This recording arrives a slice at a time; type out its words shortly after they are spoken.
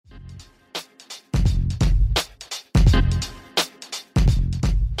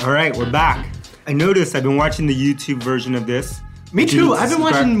All right, we're back. I noticed I've been watching the YouTube version of this. Me too. I've been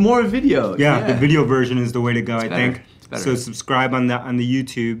watching more video. Yeah, the video version is the way to go, I think. It's better. So subscribe on the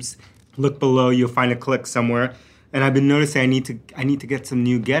YouTubes. Look below, you'll find a click somewhere. And I've been noticing I need to get some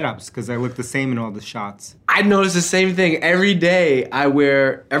new get-ups because I look the same in all the shots. I notice the same thing every day.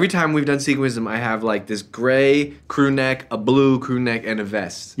 Every time we've done Seeking Wisdom, I have like this gray crew neck, a blue crew neck, and a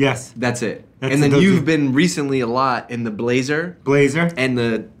vest. Yes. That's it. That's and then those you've are- been recently a lot in the blazer Blazer. and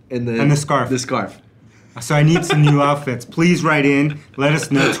the scarf. The scarf. So I need some new outfits. Please write in, let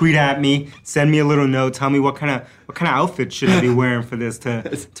us know, tweet at me, send me a little note, tell me what kind of outfit should I be wearing for this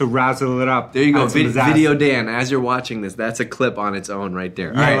to razzle it up. There you go. Add some pizzazz. Video Dan, as you're watching this, that's a clip on its own right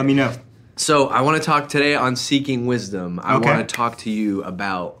there. Yeah, All right. let me know. So I want to talk today on Seeking Wisdom. I Okay. want to talk to you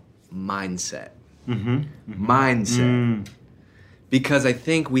about mindset. Mindset. Because I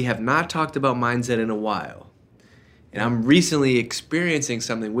think we have not talked about mindset in a while. And I'm recently experiencing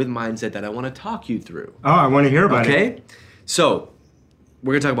something with mindset that I want to talk you through. Oh, I want to hear about it. Okay? So,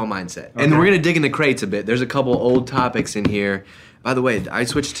 we're going to talk about mindset. And we're going to dig into crates a bit. There's a couple old topics in here. By the way, I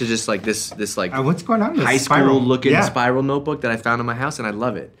switched to just like this like What's going on? This high spiral? school looking Yeah. spiral notebook that I found in my house, and I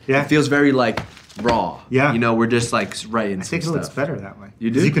love it. Yeah. It feels very like raw. Yeah. You know, we're just like writing I some think it stuff. looks better that way.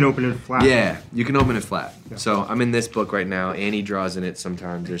 You 'Cause do? You can open it flat. Yeah, you can open it flat. So I'm in this book right now. Annie draws in it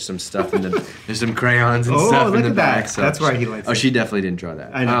sometimes. There's some stuff in the there's some crayons and Oh, stuff look in the at that. back. So That's why he likes Oh, it. she definitely didn't draw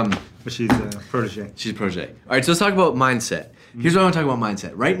that. I know. But she's a protege. She's a protege. All right, so let's talk about mindset. Here's what I want to talk about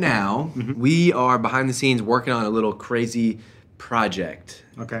mindset. Right now, we are behind the scenes working on a little crazy project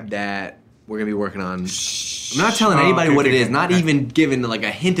Okay. that we're going to be working on. I'm not telling anybody okay, what it okay, is, not okay. even giving like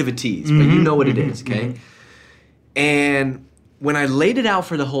a hint of a tease, but you know what it is, okay? And when I laid it out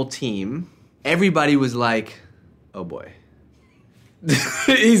for the whole team, everybody was like, oh boy.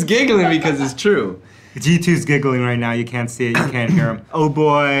 He's giggling because it's true. G2's giggling right now. You can't see it. You can't hear him. Oh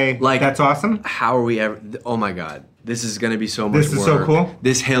boy. Like- That's awesome. How are we ever? Oh my God! This is gonna be so much This is work. so cool.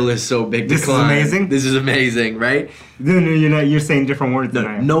 This hill is so big to This is climb. amazing? This is amazing, right? No, you're saying different words than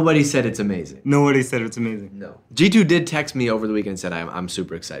I am. Nobody said it's amazing. Nobody said it's amazing. No. G2 did text me over the weekend and said I'm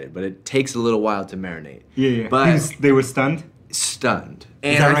super excited, but it takes a little while to marinate. Yeah. But They were stunned. stunned.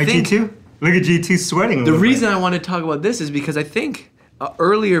 And Is that I right, think G2? Look at G2 sweating. A the little reason bit. I want to talk about this is because I think an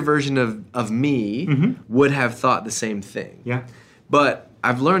earlier version of me would have thought the same thing. Yeah. But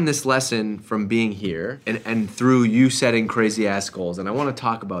I've learned this lesson from being here and through you setting crazy ass goals, and I want to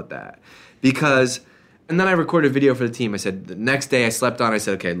talk about that because. And then I recorded a video for the team. I said the next day I slept on. I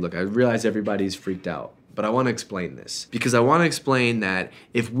said, okay, look, I realize everybody's freaked out, but I want to explain this because I want to explain that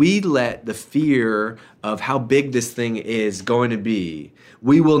if we let the fear of how big this thing is going to be,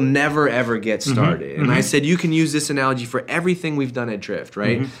 we will never ever get started. And I said you can use this analogy for everything we've done at Drift,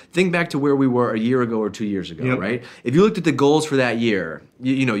 right? Think back to where we were a year ago or 2 years ago, Yep. right? If you looked at the goals for that year,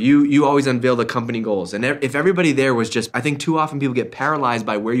 you always unveil the company goals, and if everybody there was just, I think too often people get paralyzed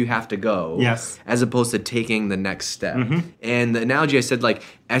by where you have to go, Yes. as opposed to taking the next step. And the analogy I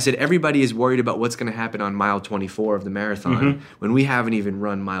said everybody is worried about what's going to happen on mile 24 of the marathon when we haven't even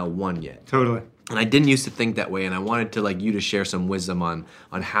run mile 1 yet. Totally. And I didn't used to think that way, and I wanted to you to share some wisdom on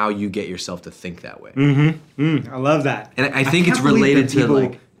how you get yourself to think that way. I love that. And I think can't it's believe related that people,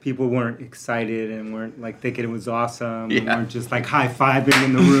 to people weren't excited and weren't thinking it was awesome. And Yeah. weren't just high fiving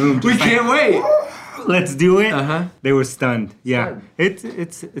in the room. we just can't wait. Let's do it. Uh-huh. They were stunned. Yeah,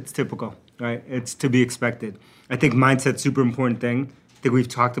 Stunned. it's typical, right? It's to be expected. I think mindset's super important thing. I think we've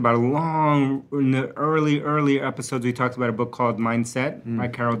talked about in the early episodes. We talked about a book called Mindset by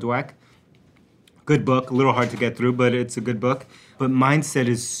Carol Dweck. Good book, a little hard to get through, but it's a good book. But mindset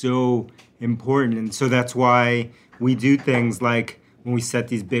is so important, and so that's why we do things like when we set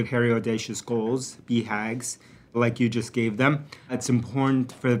these big, hairy, audacious goals, BHAGs, like you just gave them. It's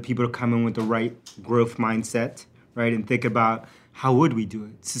important for people to come in with the right growth mindset, right, and think about how would we do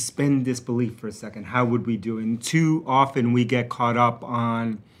it? Suspend disbelief for a second. How would we do it? And too often we get caught up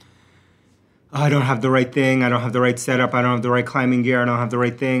on, I don't have the right thing. I don't have the right setup. I don't have the right climbing gear. I don't have the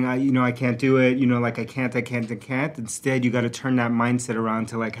right thing. I can't do it. I can't. Instead, you got to turn that mindset around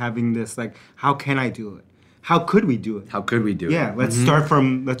to having this, how can I do it? How could we do it? How could we do it? Yeah, let's start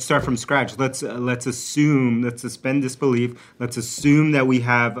from scratch. Let's suspend disbelief. Let's assume that we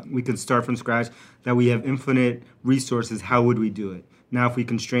can start from scratch, that we have infinite resources. How would we do it? Now, if we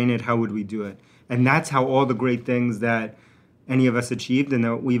constrain it, how would we do it? And that's how all the great things that any of us achieved and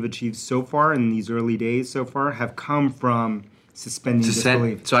that we've achieved so far in these early days so far have come from suspending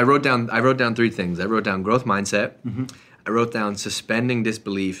disbelief. So I wrote down 3 things. I wrote down growth mindset. I wrote down suspending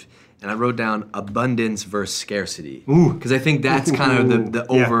disbelief, and I wrote down abundance versus scarcity. Ooh. Because I think that's kind of the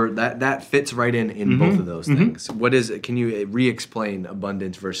Yeah. over that fits right in both of those things. What is it? Can you re-explain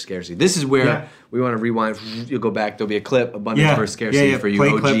abundance versus scarcity? This is where we want to rewind. You'll go back. There'll be a clip. Abundance versus scarcity for you Play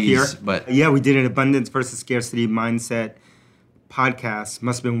OGs. clip here. But yeah, we did an abundance versus scarcity mindset podcast.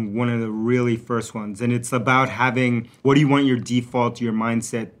 Must have been one of the really first ones, and it's about having what do you want your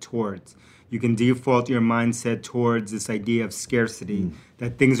mindset towards. You can default your mindset towards this idea of scarcity,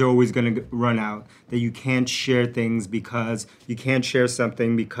 that things are always going to run out, that you can't share things because you can't share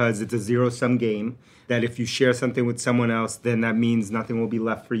something because it's a zero-sum game, that if you share something with someone else, then that means nothing will be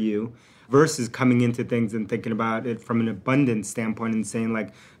left for you, versus coming into things and thinking about it from an abundance standpoint and saying,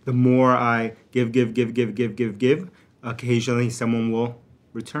 like, the more I give, occasionally someone will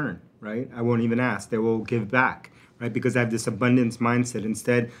return, right? I won't even ask. They will give back. Right, because I have this abundance mindset.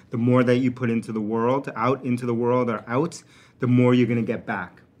 Instead, the more that you put into the world, the more you're going to get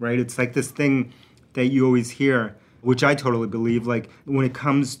back, right? It's like this thing that you always hear, which I totally believe, like when it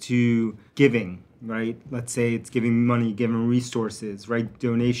comes to giving, right? Let's say it's giving money, giving resources, right?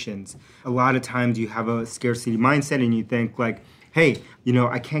 Donations. A lot of times you have a scarcity mindset and you think like, hey,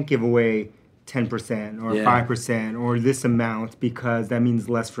 I can't give away 10% or 5% or this amount because that means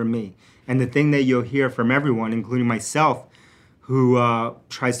less for me. And the thing that you'll hear from everyone, including myself, who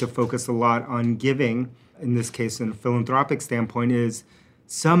tries to focus a lot on giving, in this case, in a philanthropic standpoint, is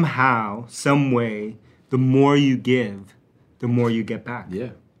somehow, some way, the more you give, the more you get back. Yeah.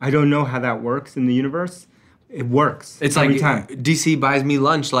 I don't know how that works in the universe. It works. It's every like time. DC buys me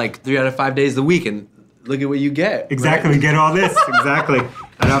lunch like 3 out of 5 days of the week, and look at what you get. Exactly. Right? We get all this. Exactly.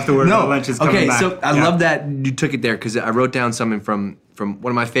 And afterwards, the lunch is coming back. Okay, so I love that you took it there because I wrote down something from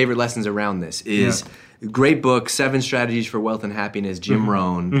one of my favorite lessons around this is great book, 7 Strategies for Wealth and Happiness, Jim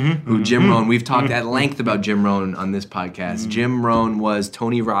Rohn. Jim Rohn, we've talked at length about Jim Rohn on this podcast. Jim Rohn was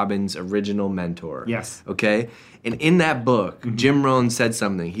Tony Robbins' original mentor. Yes. Okay? And in that book, Jim Rohn said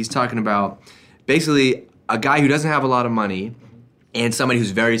something. He's talking about basically a guy who doesn't have a lot of money and somebody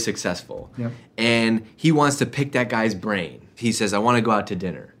who's very successful. Yep. And he wants to pick that guy's brain. He says, I want to go out to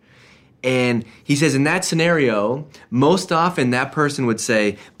dinner. And he says in that scenario, most often that person would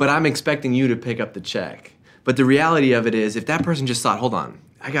say, but I'm expecting you to pick up the check. But the reality of it is, if that person just thought, hold on,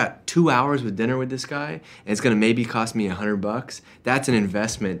 I got 2 hours with dinner with this guy, and it's going to maybe cost me $100, that's an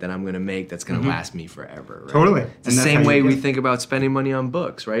investment that I'm going to make that's going to last me forever. Right? Totally. It's the same way we think about spending money on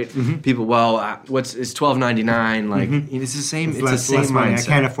books, right? People, it's $12.99. Like, it's the same. It's the same mindset. Money. I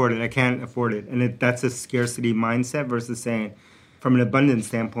can't afford it. And that's a scarcity mindset versus saying, from an abundance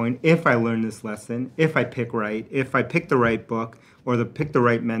standpoint, if I learn this lesson, if I pick right, if I pick the right book or pick the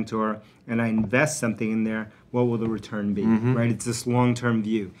right mentor and I invest something in there, what will the return be, right? It's this long-term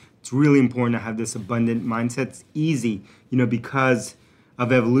view. It's really important to have this abundant mindset. It's easy, because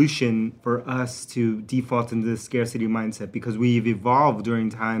of evolution for us to default into the scarcity mindset because we've evolved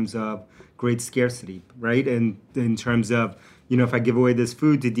during times of great scarcity, right? And in terms of, if I give away this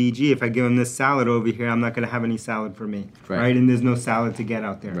food to DG, if I give him this salad over here, I'm not going to have any salad for me, right? And there's no salad to get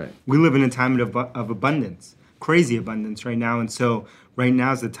out there. Right. We live in a time of abundance, crazy abundance right now. And so right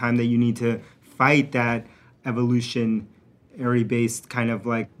now is the time that you need to fight that evolutionary-based kind of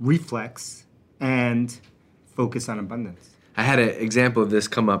like reflex and focus on abundance. I had an example of this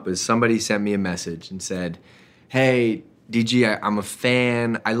come up as somebody sent me a message and said, hey, DG, I'm a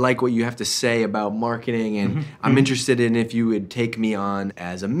fan. I like what you have to say about marketing, and I'm interested in if you would take me on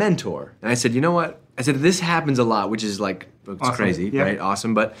as a mentor. And I said, you know what? I said, this happens a lot, which is like, it's awesome. crazy, right?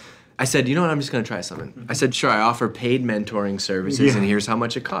 Awesome. But I said, you know what? I'm just going to try something. I said, sure, I offer paid mentoring services, and here's how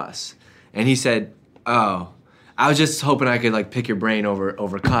much it costs. And he said, oh, I was just hoping I could like pick your brain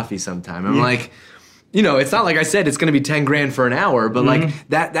over coffee sometime. I'm like, it's not like I said it's going to be $10,000 for an hour, but like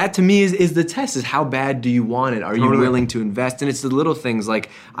that to me is the test, is how bad do you want it? Are you willing to invest? And it's the little things, like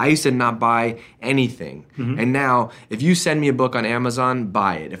I used to not buy anything. And now if you send me a book on Amazon,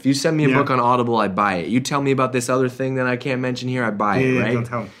 buy it. If you send me a book on Audible, I buy it. You tell me about this other thing that I can't mention here, I buy it, right? Don't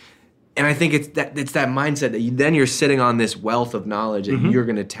tell me. And I think it's that mindset that then you're sitting on this wealth of knowledge that you're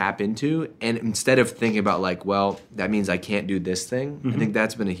going to tap into, and instead of thinking about like, well, that means I can't do this thing. I think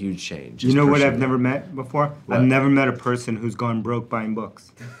that's been a huge change. You know what I've never met before? What? I've never met a person who's gone broke buying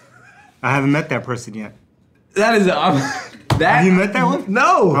books. I haven't met that person yet. That is have you met that one?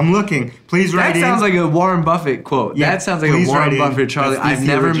 No. I'm looking. Please write in. That sounds like a Warren Buffett quote. Yeah, that sounds like a Warren Buffett, Charlie. I've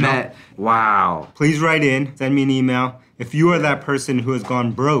never original. met. Wow. Please write in. Send me an email. If you are that person who has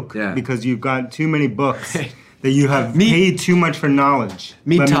gone broke because you've got too many books, that you have paid too much for knowledge.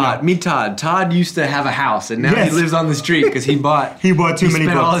 Meet Todd. Todd used to have a house, and now he lives on the street because he bought too many books. He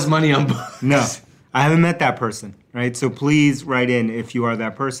spent all his money on books. No, I haven't met that person, right? So please write in if you are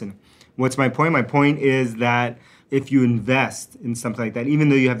that person. What's my point? My point is that if you invest in something like that, even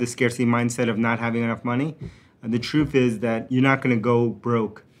though you have the scarcity mindset of not having enough money, the truth is that you're not going to go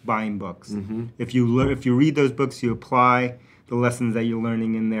broke buying books. If you read those books, you apply the lessons that you're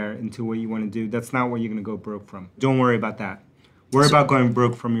learning in there into what you want to do. That's not what you're going to go broke from. Don't worry about that. Worry about going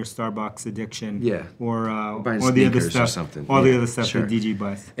broke from your Starbucks addiction, or the other stuff, or something. The other stuff that DG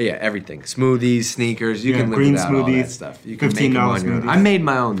buys. Yeah, everything. Smoothies, sneakers. You can live green without all that smoothies, stuff. You can make $15 them on your own. smoothies. I made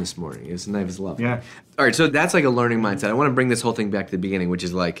my own this morning. It was lovely. Yeah. All right, so that's like a learning mindset. I want to bring this whole thing back to the beginning, which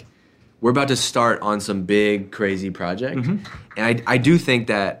is like we're about to start on some big, crazy project, and I do think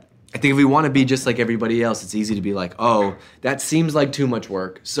that. I think if we want to be just like everybody else, it's easy to be like, oh, that seems like too much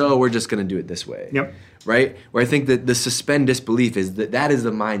work, so we're just going to do it this way. Yep. Right? Where I think that the suspend disbelief is that is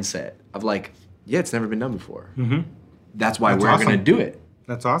the mindset of like, yeah, it's never been done before. That's why we're going to do it.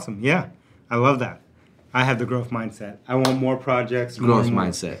 That's awesome. Yeah. I love that. I have the growth mindset. I want more projects. Growth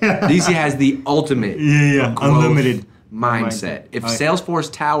mindset. DC has the ultimate growth unlimited mindset. If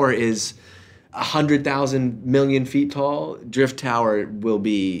Salesforce Tower is 100,000 million feet tall, Drift Tower will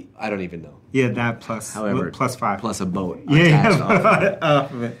be, I don't even know. Yeah, that plus, however, plus 5. Plus a boat.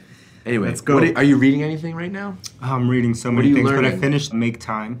 Off of it. Anyway, let's go. Are you reading anything right now? I'm reading so many things, learning? but I finished Make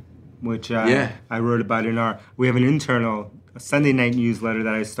Time, which I wrote about in we have an internal Sunday night newsletter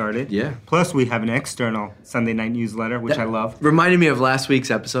that I started. Yeah. Plus, we have an external Sunday night newsletter, which I love. Reminded me of last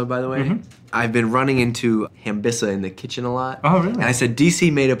week's episode, by the way. I've been running into Hambissa in the kitchen a lot. Oh, really? And I said,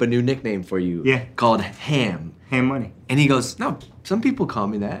 DC made up a new nickname for you. Yeah. Called Ham. Ham Money. And he goes, no, some people call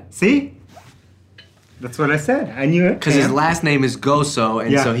me that. See? That's what I said. I knew it. Because his last name is Goso,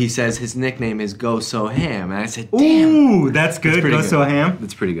 and so he says his nickname is Goso Ham. And I said, damn. Ooh, that's good. Goso Ham.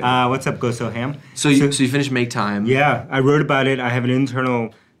 That's pretty good. What's up, Goso Ham? So you finished Make Time. Yeah, I wrote about it. I have an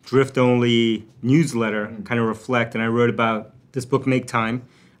internal Drift-only newsletter, kind of reflect, and I wrote about this book, Make Time.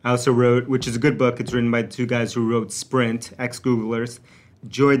 I also wrote, which is a good book. It's written by two guys who wrote Sprint, ex-Googlers.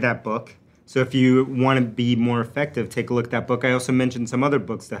 Enjoyed that book. So if you want to be more effective, take a look at that book. I also mentioned some other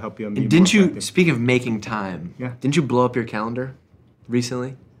books to help you be more effective. Speak of making time, didn't you blow up your calendar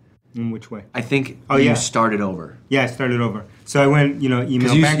recently? In which way? I think you started over. Yeah, I started over. So I went, email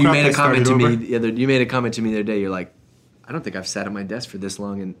bankrupt. You made a comment to me you made a comment to me the other day. You're like, I don't think I've sat at my desk for this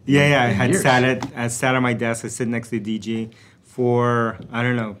long in I years. sat at my desk. I sit next to DG for, I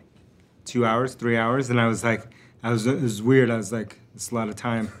don't know, 2 hours, 3 hours. And I was like, it was weird. I was like, it's a lot of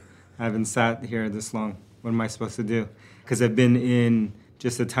time. I haven't sat here this long. What am I supposed to do? Because I've been in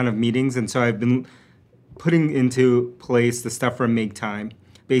just a ton of meetings. And so I've been putting into place the stuff for Make Time,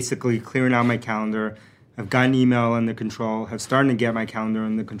 basically clearing out my calendar. I've gotten email under control, have started to get my calendar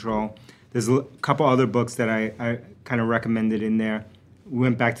under control. There's a couple other books that I kind of recommended in there. We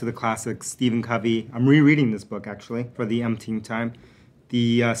went back to the classics, Stephen Covey. I'm rereading this book, actually, for the emptying time.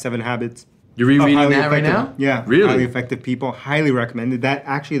 The 7 Habits. You're rereading that right now? Yeah. Really? Highly Effective People. Highly recommended. That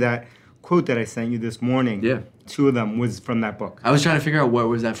quote that I sent you this morning, 2 of them was from that book. I was trying to figure out what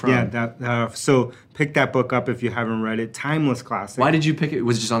was that from. Yeah, so pick that book up if you haven't read it. Timeless classic. Why did you pick it?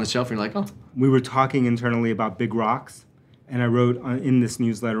 Was it just on the shelf and you're like, oh. We were talking internally about big rocks, and I wrote in this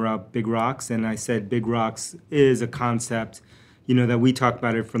newsletter about big rocks, and I said big rocks is a concept, that we talked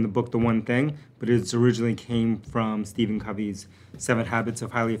about it from the book The One Thing, but it originally came from Stephen Covey's 7 Habits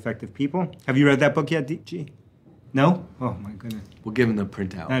of Highly Effective People. Have you read that book yet, DG? No? Oh, my goodness. We'll give him the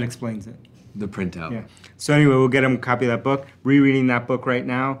printout. That explains it. The printout. Yeah. So anyway, we'll get him a copy of that book. Rereading that book right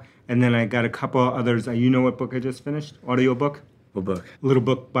now. And then I got a couple others. You know what book I just finished? Audio book. What book? A little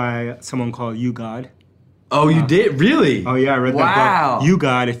book by someone called You God. Oh, you did? Really? Oh, yeah, I read that book. You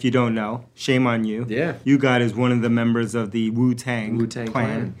God, if you don't know. Shame on you. Yeah. You God is one of the members of the Wu-Tang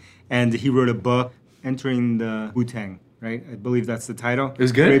clan. And he wrote a book, Entering the Wu-Tang. Right? I believe that's the title. It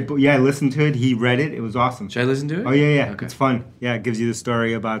was good? Yeah, I listened to it. He read it. It was awesome. Should I listen to it? Oh, yeah. Okay. It's fun. Yeah, it gives you the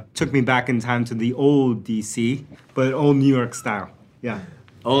story about, took me back in time to the old DC, but old New York style. Yeah.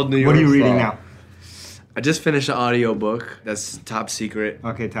 Old New York What are you style. reading now? I just finished an audiobook. That's top secret.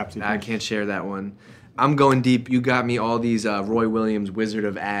 Okay, top secret. I can't share that one. I'm going deep. You got me all these Roy Williams Wizard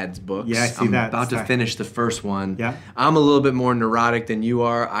of Ads books. Yeah, I see I'm that. about to finish the first one. Yeah. I'm a little bit more neurotic than you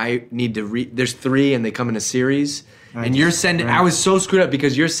are. I need to read. There's 3 and they come in a series. Nice. And you're sending. Right. I was so screwed up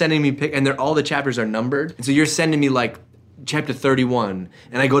because you're sending me and all the chapters are numbered. And so you're sending me like chapter 31,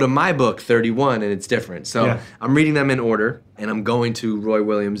 and I go to my book 31, and it's different. So I'm reading them in order, and I'm going to Roy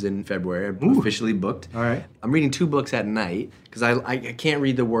Williams in February. I'm officially booked. All right. I'm reading 2 books at night because I can't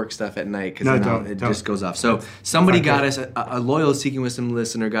read the work stuff at night because it just goes off. So somebody got us, a loyal Seeking Wisdom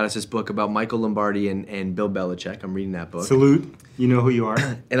listener got us this book about Michael Lombardi and Bill Belichick. I'm reading that book. Salute. You know who you are.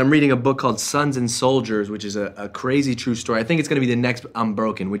 And I'm reading a book called Sons and Soldiers, which is a crazy true story. I think it's going to be the next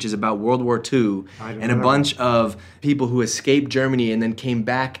Unbroken, which is about World War II and a bunch of people who escaped Germany and then came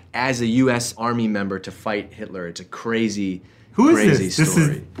back as a U.S. Army member to fight Hitler. It's a crazy story. This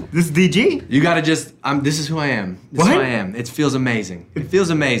is DG? You got to just, this is who I am. This is who I am. It feels amazing. It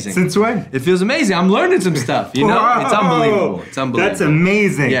feels amazing. Since when? It feels amazing. I'm learning some stuff, you know? Whoa. It's unbelievable. It's unbelievable. That's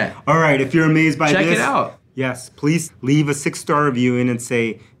amazing. Yeah. All right, if you're amazed by this. Check it out. Yes, please leave a 6-star review in and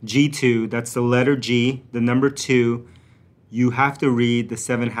say G2. That's the letter G, the number 2. You have to read The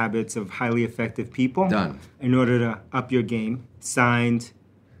 7 Habits of Highly Effective People. Done. In order to up your game. Signed,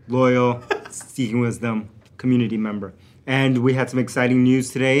 loyal, Seeking Wisdom, community member. And we had some exciting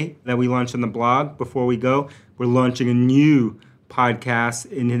news today that we launched on the blog. Before we go, we're launching a new podcast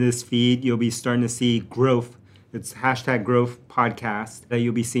in this feed. You'll be starting to see growth. It's #growth podcast that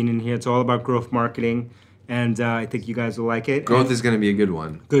you'll be seeing in here. It's all about growth marketing. And I think you guys will like it. Growth is going to be a good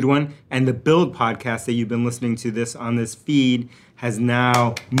one. Good one. And the Build podcast that you've been listening to this on this feed has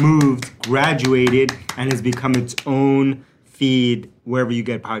now moved, graduated, and has become its own feed wherever you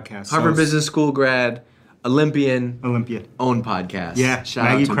get podcasts. Harvard Business School grad, Olympian, own podcast. Yeah, Shout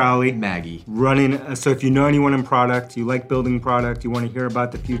Maggie out to Crowley. Maggie. Running. So if you know anyone in product, you like building product, you want to hear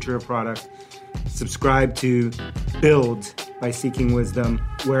about the future of product, subscribe to Build by Seeking Wisdom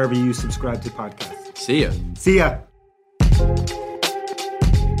wherever you subscribe to podcasts. See ya. See ya.